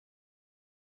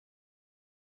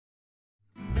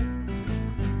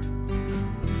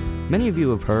Many of you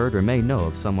have heard or may know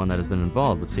of someone that has been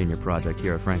involved with Senior Project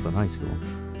here at Franklin High School.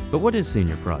 But what is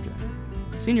Senior Project?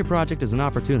 Senior Project is an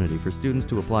opportunity for students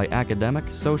to apply academic,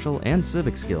 social, and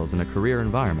civic skills in a career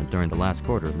environment during the last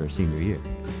quarter of their senior year.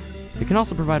 It can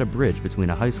also provide a bridge between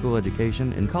a high school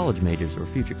education and college majors or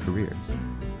future careers.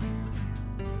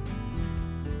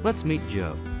 Let's meet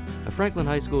Jo, a Franklin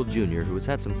High School junior who has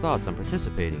had some thoughts on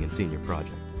participating in Senior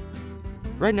Project.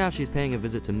 Right now she's paying a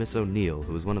visit to Miss O'Neill,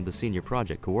 who is one of the Senior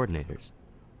Project coordinators.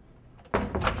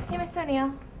 Hey, Miss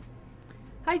O'Neill.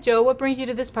 Hi, Jo. What brings you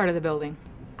to this part of the building?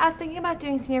 I was thinking about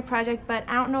doing Senior Project, but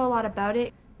I don't know a lot about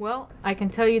it. Well, I can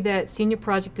tell you that Senior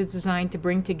Project is designed to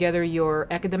bring together your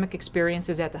academic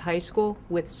experiences at the high school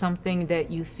with something that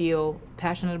you feel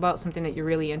passionate about, something that you're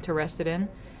really interested in.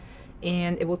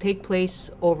 And it will take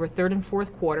place over third and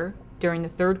fourth quarter. During the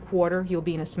third quarter, you'll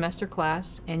be in a semester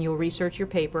class and you'll research your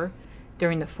paper.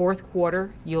 During the fourth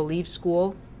quarter, you'll leave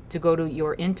school to go to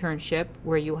your internship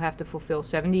where you'll have to fulfill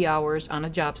 70 hours on a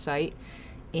job site,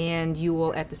 and you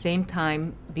will at the same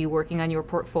time be working on your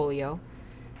portfolio.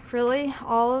 Really?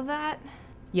 All of that?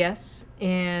 Yes,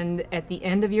 and at the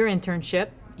end of your internship,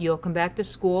 you'll come back to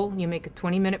school, you make a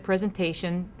 20-minute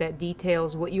presentation that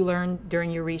details what you learned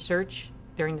during your research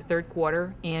during the third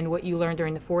quarter and what you learned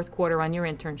during the fourth quarter on your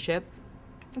internship.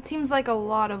 It seems like a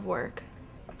lot of work.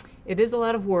 It is a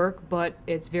lot of work, but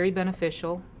it's very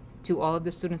beneficial to all of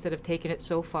the students that have taken it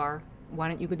so far. Why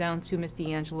don't you go down to Ms.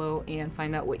 D'Angelo and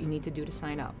find out what you need to do to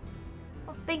sign up.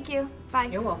 Well, thank you. Bye.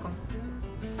 You're welcome.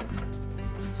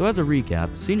 So as a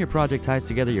recap, Senior Project ties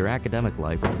together your academic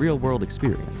life with real-world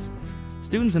experience.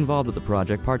 Students involved with the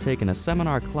project partake in a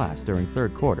seminar class during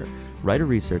third quarter, write a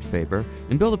research paper,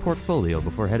 and build a portfolio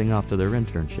before heading off to their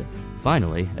internship.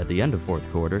 Finally, at the end of fourth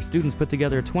quarter, students put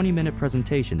together a 20-minute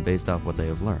presentation based off what they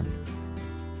have learned.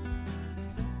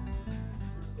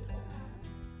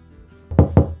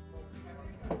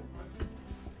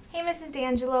 Hey, Mrs.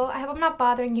 D'Angelo. I hope I'm not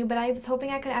bothering you, but I was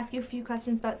hoping I could ask you a few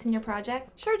questions about Senior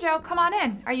Project. Sure, Jo, come on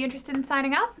in. Are you interested in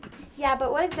signing up? Yeah,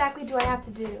 but what exactly do I have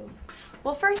to do?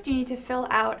 Well, first you need to fill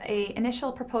out an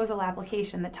initial proposal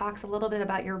application that talks a little bit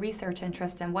about your research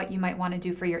interest and what you might want to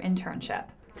do for your internship.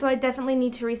 So I definitely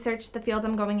need to research the field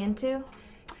I'm going into?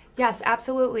 Yes,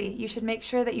 absolutely. You should make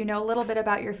sure that you know a little bit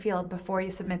about your field before you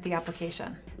submit the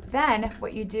application. Then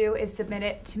what you do is submit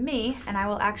it to me, and I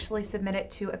will actually submit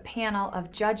it to a panel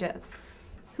of judges.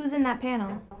 Who's in that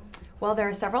panel? Well, there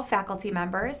are several faculty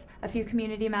members, a few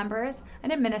community members,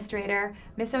 an administrator,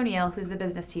 Miss O'Neill, who's the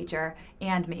business teacher,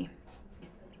 and me.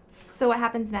 So what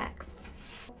happens next?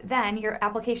 Then your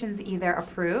application's either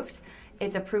approved,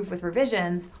 it's approved with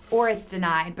revisions, or it's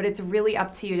denied, but it's really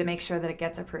up to you to make sure that it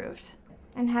gets approved.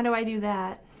 And how do I do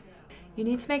that? You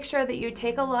need to make sure that you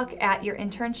take a look at your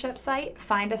internship site,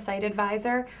 find a site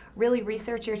advisor, really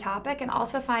research your topic, and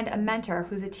also find a mentor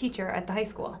who's a teacher at the high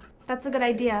school. That's a good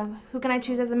idea. Who can I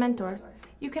choose as a mentor?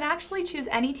 You can actually choose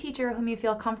any teacher whom you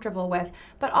feel comfortable with,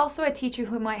 but also a teacher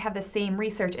who might have the same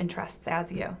research interests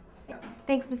as you.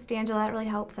 Thanks, Miss D'Angelo. That really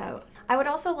helps out. I would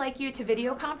also like you to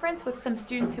video conference with some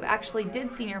students who actually did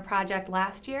Senior Project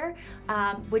last year.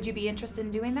 Would you be interested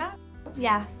in doing that?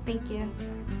 Yeah, thank you.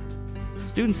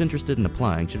 Students interested in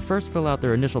applying should first fill out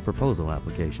their initial proposal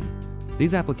application.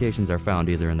 These applications are found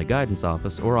either in the guidance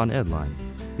office or on Edline.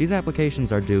 These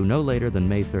applications are due no later than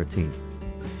May 13th.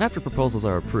 After proposals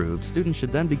are approved, students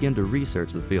should then begin to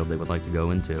research the field they would like to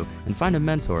go into and find a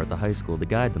mentor at the high school to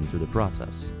guide them through the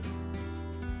process.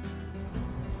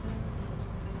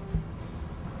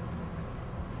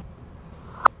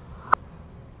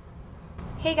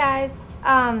 Hey guys,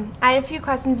 I had a few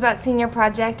questions about Senior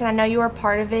Project, and I know you were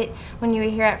part of it when you were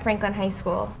here at Franklin High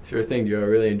School. Sure thing, Jo. I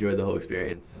really enjoyed the whole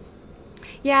experience.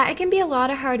 Yeah, it can be a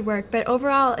lot of hard work, but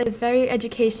overall it's very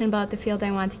educational about the field I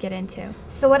want to get into.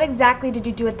 So what exactly did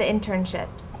you do at the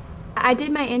internships? I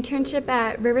did my internship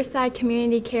at Riverside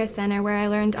Community Care Center, where I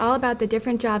learned all about the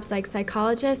different jobs like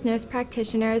psychologists, nurse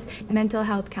practitioners, and mental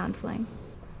health counseling.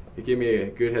 It gave me a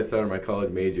good head start on my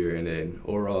college major and an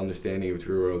overall understanding of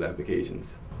true world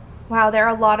applications. Wow, there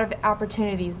are a lot of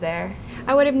opportunities there.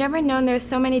 I would have never known there were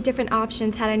so many different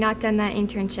options had I not done that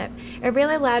internship. It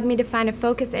really allowed me to find a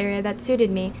focus area that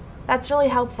suited me. That's really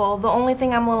helpful. The only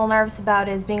thing I'm a little nervous about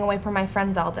is being away from my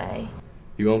friends all day.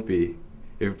 You won't be.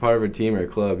 If you're part of a team or a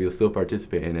club, you'll still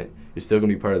participate in it. You're still going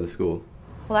to be part of the school.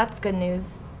 Well, that's good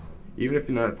news. Even if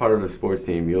you're not part of a sports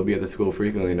team, you'll be at the school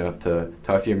frequently enough to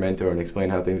talk to your mentor and explain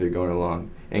how things are going along,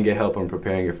 and get help on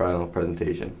preparing your final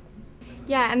presentation.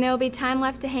 Yeah, and there will be time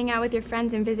left to hang out with your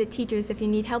friends and visit teachers if you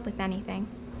need help with anything.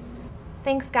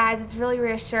 Thanks, guys. It's really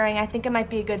reassuring. I think it might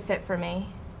be a good fit for me.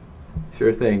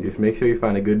 Sure thing. Just make sure you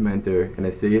find a good mentor and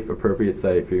a safe, appropriate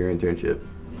site for your internship.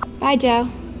 Bye, Joe.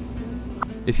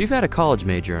 If you've had a college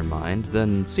major in mind,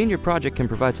 then Senior Project can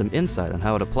provide some insight on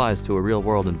how it applies to a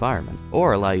real-world environment,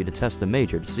 or allow you to test the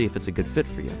major to see if it's a good fit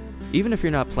for you. Even if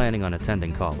you're not planning on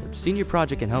attending college, Senior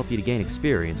Project can help you to gain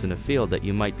experience in a field that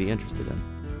you might be interested in.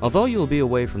 Although you will be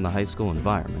away from the high school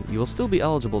environment, you will still be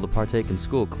eligible to partake in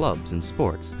school clubs and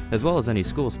sports, as well as any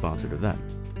school-sponsored event.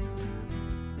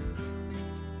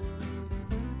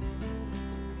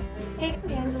 Hey,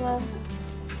 Angela.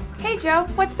 Hey Joe,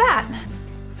 what's that?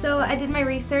 So I did my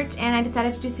research and I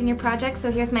decided to do Senior Project,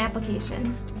 so here's my application.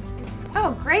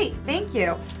 Oh, great, thank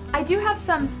you. I do have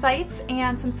some sites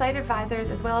and some site advisors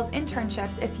as well as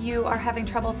internships. If you are having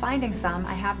trouble finding some,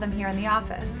 I have them here in the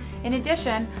office. In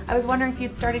addition, I was wondering if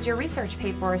you'd started your research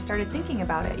paper or started thinking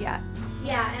about it yet.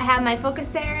 Yeah, I have my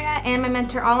focus area and my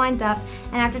mentor all lined up,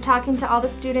 and after talking to all the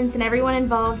students and everyone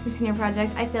involved in Senior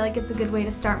Project, I feel like it's a good way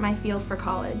to start my field for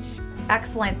college.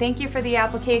 Excellent, thank you for the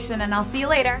application and I'll see you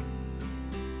later.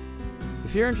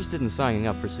 If you're interested in signing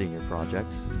up for Senior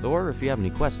Project, or if you have any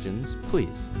questions,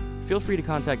 please feel free to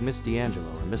contact Miss D'Angelo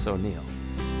or Miss O'Neill.